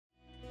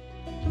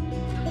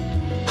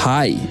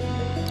Hi,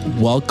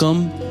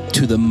 welcome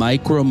to the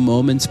Micro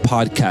Moments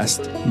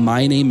podcast.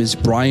 My name is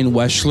Brian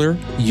Weschler,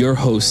 your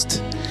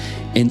host,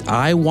 and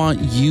I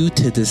want you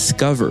to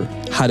discover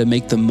how to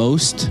make the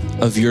most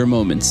of your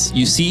moments.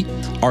 You see,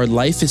 our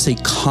life is a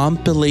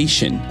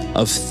compilation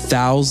of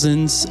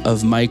thousands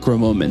of micro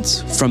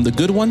moments, from the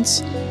good ones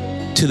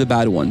to the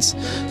bad ones,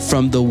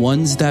 from the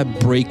ones that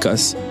break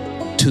us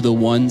to the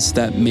ones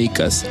that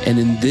make us. And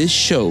in this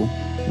show,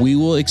 we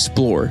will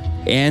explore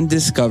and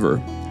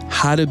discover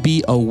how to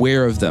be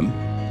aware of them,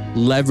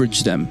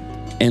 leverage them,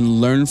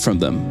 and learn from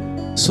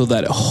them so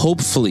that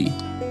hopefully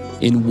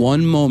in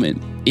one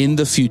moment in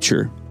the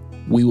future,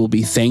 we will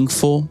be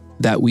thankful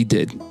that we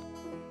did.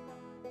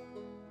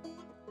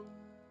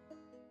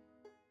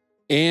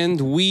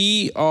 And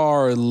we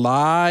are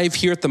live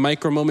here at the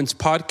Micro Moments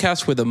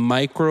podcast with a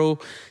micro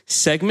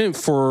segment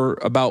for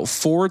about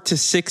 4 to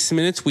 6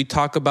 minutes. We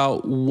talk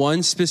about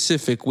one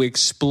specific, we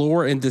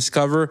explore and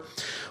discover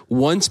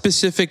one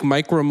specific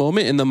micro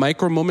moment. And the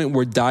micro moment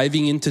we're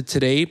diving into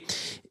today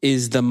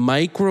is the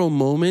micro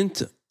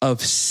moment of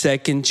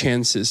second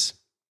chances.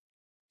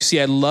 See,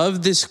 I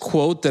love this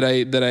quote that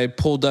I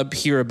pulled up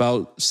here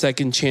about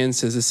second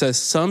chances. It says,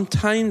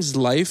 sometimes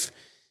life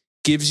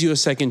gives you a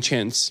second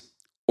chance,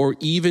 or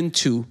even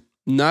two,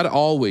 not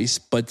always,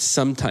 but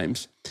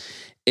sometimes.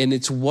 And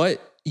it's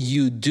what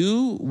you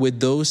do with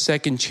those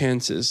second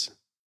chances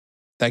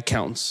that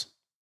counts.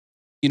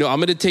 You know, I'm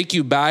going to take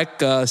you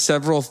back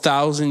several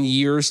thousand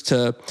years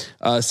to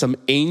some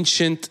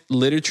ancient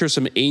literature,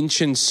 some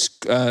ancient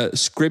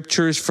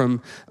scriptures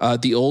from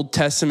the Old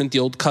Testament, the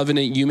Old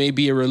Covenant. You may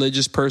be a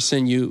religious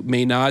person, you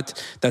may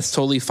not. That's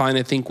totally fine.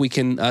 I think we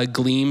can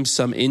glean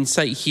some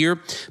insight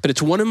here. But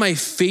it's one of my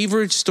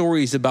favorite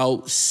stories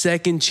about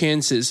second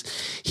chances.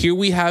 Here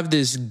we have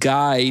this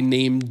guy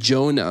named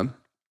Jonah.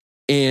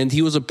 And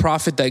he was a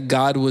prophet that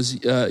God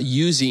was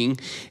using.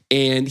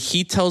 And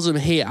he tells him,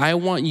 hey, I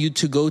want you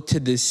to go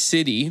to this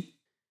city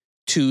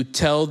to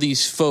tell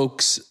these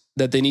folks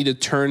that they need to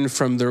turn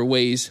from their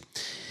ways.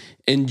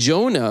 And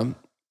Jonah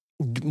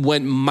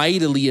went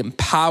mightily and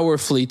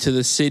powerfully to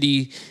the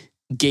city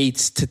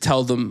gates to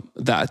tell them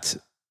that.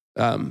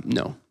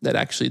 No, that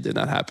actually did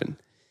not happen.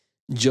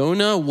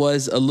 Jonah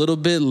was a little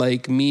bit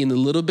like me and a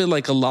little bit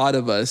like a lot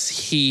of us.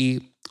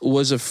 He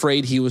was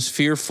afraid, he was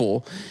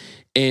fearful.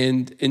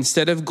 And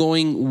instead of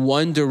going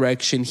one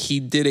direction, he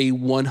did a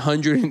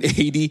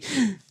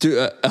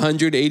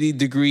 180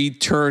 degree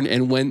turn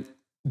and went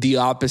the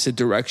opposite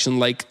direction,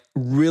 like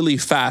really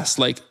fast,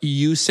 like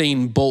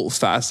Usain Bolt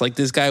fast. Like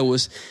this guy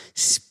was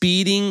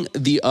speeding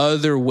the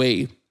other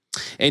way.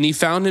 And he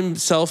found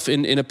himself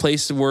in a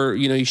place where,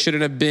 you know, he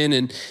shouldn't have been.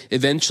 And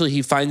eventually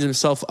he finds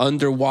himself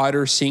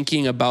underwater,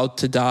 sinking, about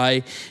to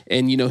die.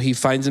 And, you know, he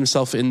finds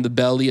himself in the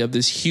belly of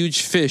this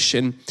huge fish.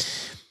 And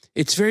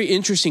it's very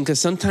interesting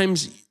because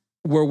sometimes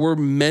where we're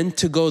meant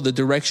to go, the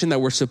direction that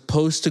we're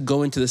supposed to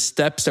go into, the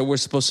steps that we're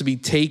supposed to be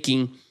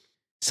taking,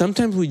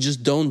 sometimes we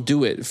just don't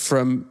do it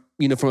from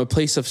a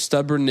place of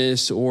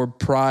stubbornness or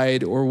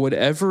pride or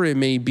whatever it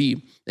may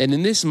be. And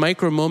in this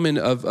micro moment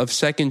of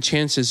second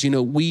chances, you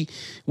know, we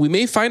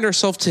may find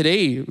ourselves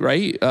today,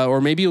 right? Or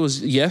maybe it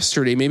was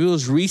yesterday, maybe it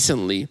was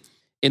recently,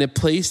 in a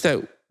place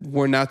that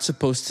we're not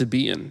supposed to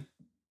be in.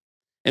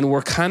 And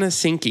we're kind of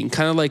sinking,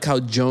 kind of like how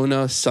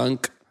Jonah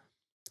sunk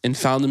and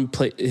found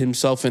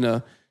himself in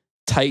a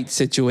tight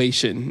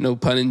situation, no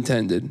pun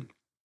intended.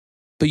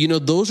 But, you know,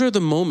 those are the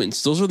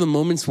moments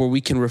where we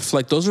can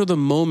reflect. Those are the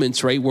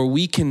moments, right, where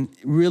we can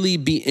really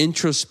be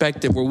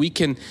introspective, where we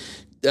can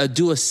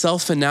do a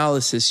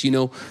self-analysis, you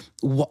know,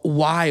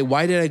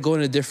 why did I go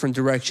in a different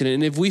direction?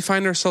 And if we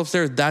find ourselves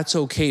there, that's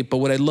okay. But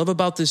what I love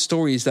about this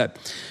story is that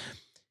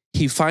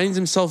he finds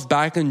himself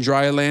back in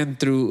dry land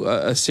through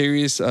a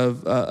series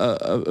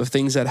of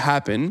things that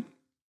happen.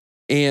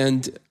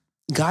 And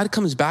God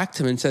comes back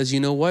to him and says, you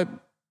know what?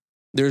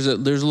 There's a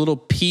little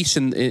piece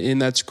in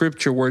that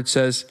scripture where it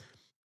says,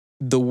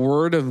 the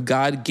word of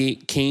God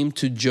came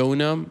to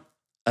Jonah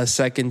a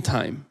second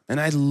time. And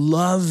I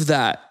love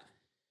that.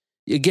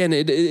 Again,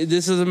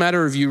 this doesn't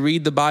matter if you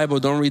read the Bible,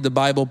 don't read the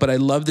Bible, but I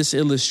love this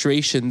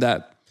illustration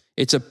that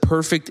it's a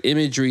perfect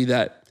imagery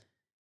that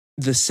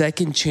the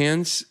second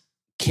chance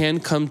can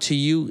come to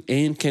you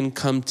and can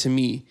come to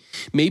me.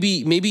 Maybe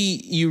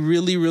you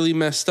really, really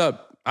messed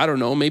up. I don't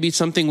know, maybe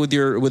something with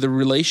a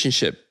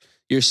relationship,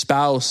 your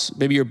spouse,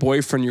 maybe your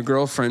boyfriend, your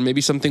girlfriend, maybe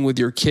something with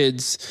your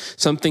kids,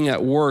 something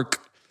at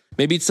work.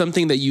 Maybe it's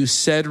something that you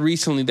said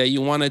recently that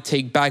you want to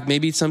take back.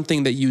 Maybe it's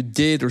something that you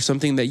did or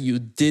something that you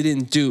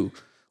didn't do,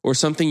 or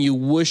something you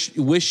wish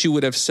you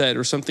would have said,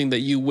 or something that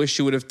you wish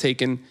you would have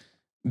taken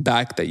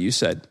back that you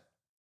said.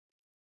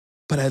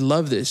 But I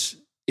love this.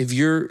 If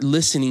you're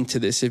listening to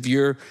this, if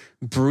you're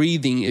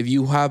breathing, if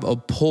you have a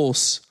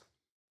pulse,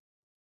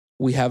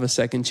 we have a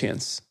second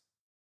chance.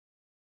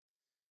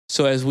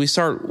 So as we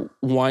start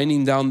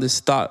winding down this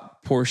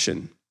thought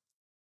portion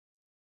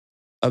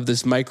of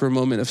this micro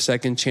moment of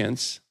second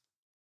chance,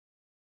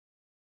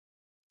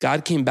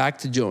 God came back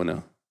to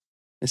Jonah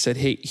and said,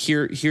 hey,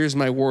 here's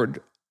my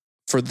word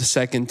for the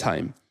second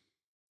time.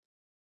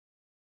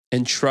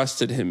 and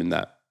trusted him in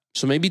that.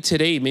 So maybe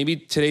today,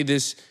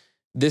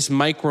 this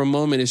micro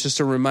moment is just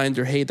a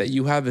reminder, hey, that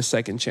you have a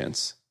second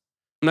chance.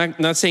 I'm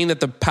not saying that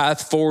the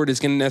path forward is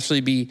going to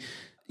necessarily be,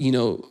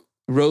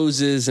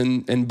 roses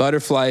and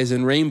butterflies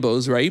and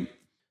rainbows, right?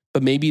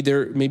 But maybe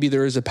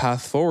there is a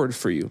path forward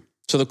for you.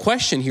 So the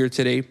question here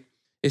today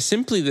is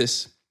simply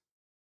this.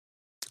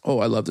 Oh,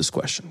 I love this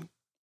question.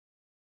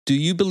 Do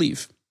you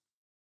believe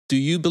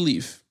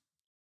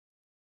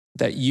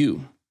that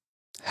you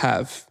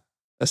have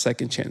a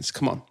second chance?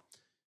 Come on.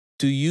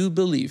 Do you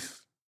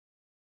believe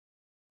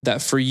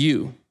that for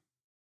you,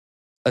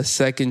 a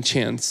second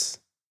chance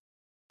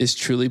is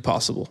truly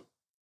possible?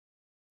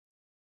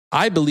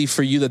 I believe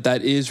for you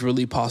that is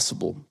really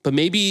possible. But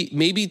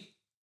maybe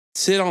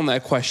sit on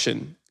that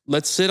question.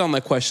 Let's sit on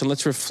that question.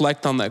 Let's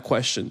reflect on that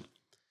question.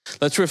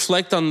 Let's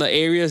reflect on the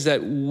areas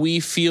that we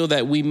feel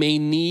that we may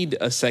need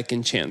a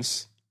second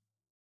chance.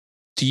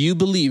 Do you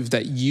believe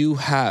that you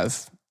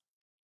have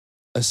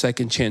a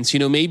second chance?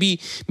 Maybe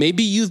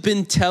you've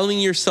been telling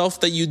yourself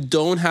that you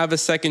don't have a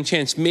second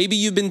chance. Maybe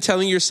you've been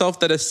telling yourself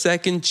that a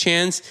second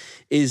chance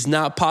is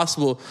not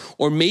possible.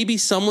 Or maybe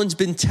someone's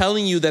been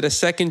telling you that a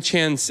second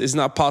chance is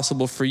not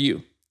possible for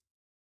you.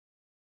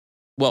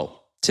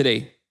 Well,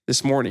 today,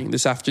 this morning,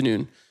 this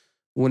afternoon,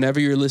 whenever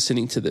you're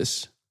listening to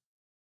this,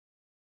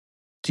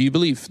 do you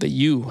believe that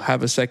you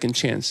have a second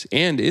chance?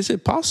 And is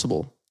it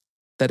possible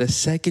that a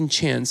second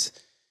chance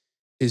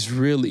is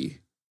really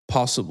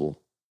possible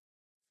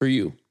for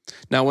you?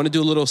 Now, I want to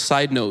do a little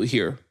side note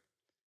here.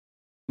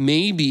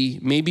 Maybe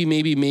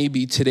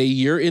today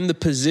you're in the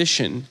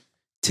position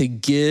to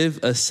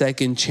give a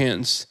second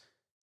chance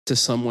to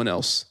someone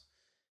else.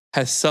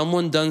 Has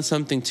someone done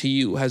something to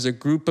you? Has a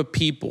group of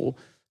people,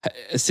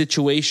 a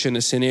situation,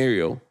 a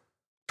scenario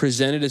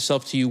presented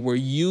itself to you where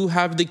you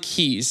have the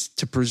keys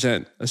to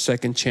present a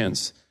second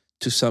chance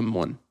to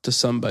someone, to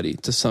somebody,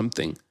 to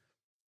something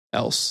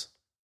else?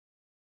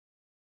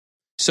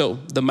 So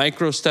the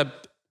micro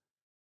step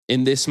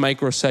in this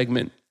micro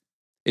segment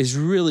is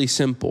really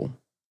simple,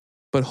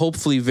 but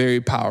hopefully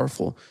very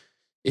powerful,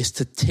 is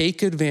to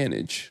take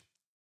advantage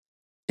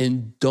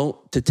to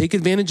take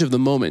advantage of the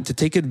moment, to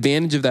take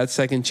advantage of that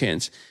second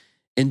chance.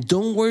 And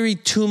don't worry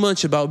too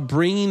much about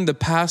bringing the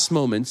past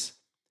moments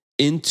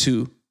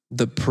into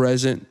the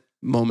present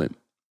moment.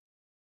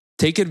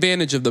 Take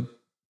advantage of the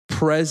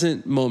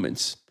present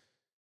moments.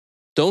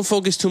 Don't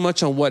focus too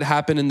much on what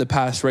happened in the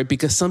past, right?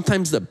 Because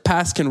sometimes the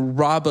past can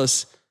rob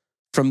us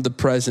from the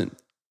present.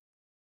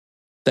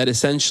 That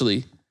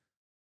essentially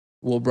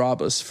will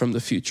rob us from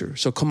the future.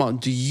 So come on,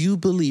 do you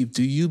believe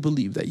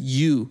that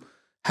you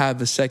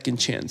have a second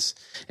chance?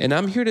 And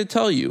I'm here to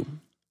tell you,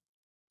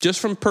 just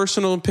from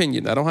personal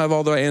opinion, I don't have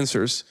all the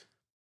answers,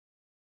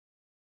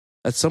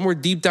 that somewhere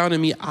deep down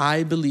in me,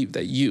 I believe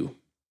that you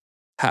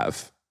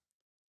have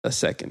a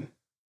second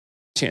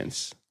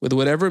chance with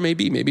whatever it may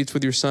be. Maybe it's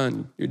with your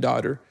son, your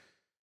daughter,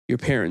 your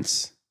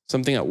parents,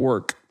 something at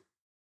work,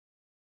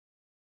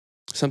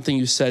 something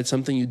you said,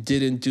 something you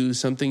didn't do,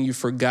 something you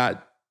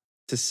forgot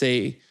to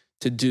say,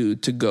 to do,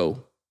 to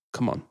go.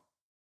 Come on.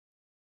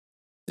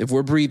 If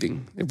we're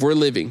breathing, if we're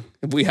living,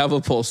 if we have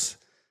a pulse,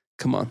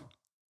 come on.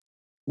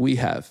 We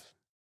have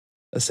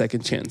a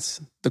second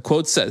chance. The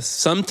quote says,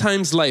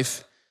 sometimes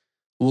life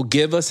will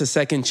give us a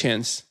second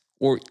chance,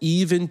 or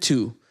even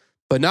two,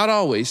 but not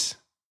always,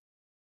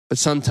 but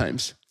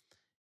sometimes.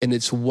 And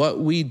it's what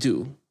we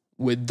do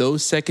with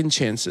those second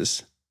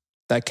chances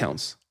that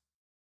counts.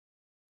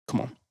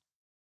 Come on.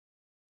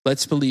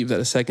 Let's believe that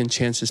a second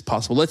chance is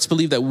possible. Let's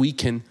believe that we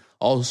can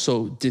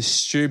also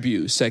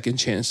distribute second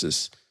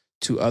chances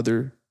to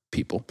other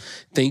people.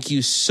 Thank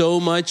you so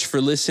much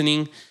for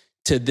listening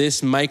to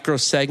this micro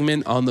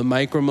segment on the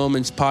Micro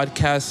Moments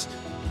podcast.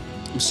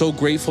 I'm so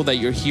grateful that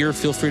you're here.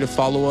 Feel free to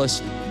follow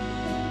us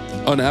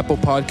on Apple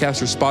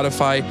Podcasts or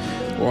Spotify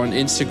or on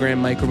Instagram,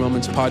 Micro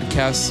Moments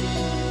Podcast.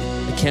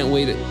 I can't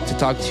wait to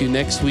talk to you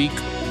next week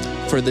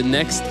for the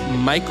next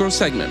micro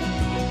segment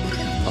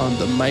on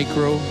the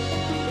Micro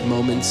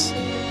Moments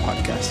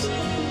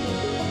Podcast.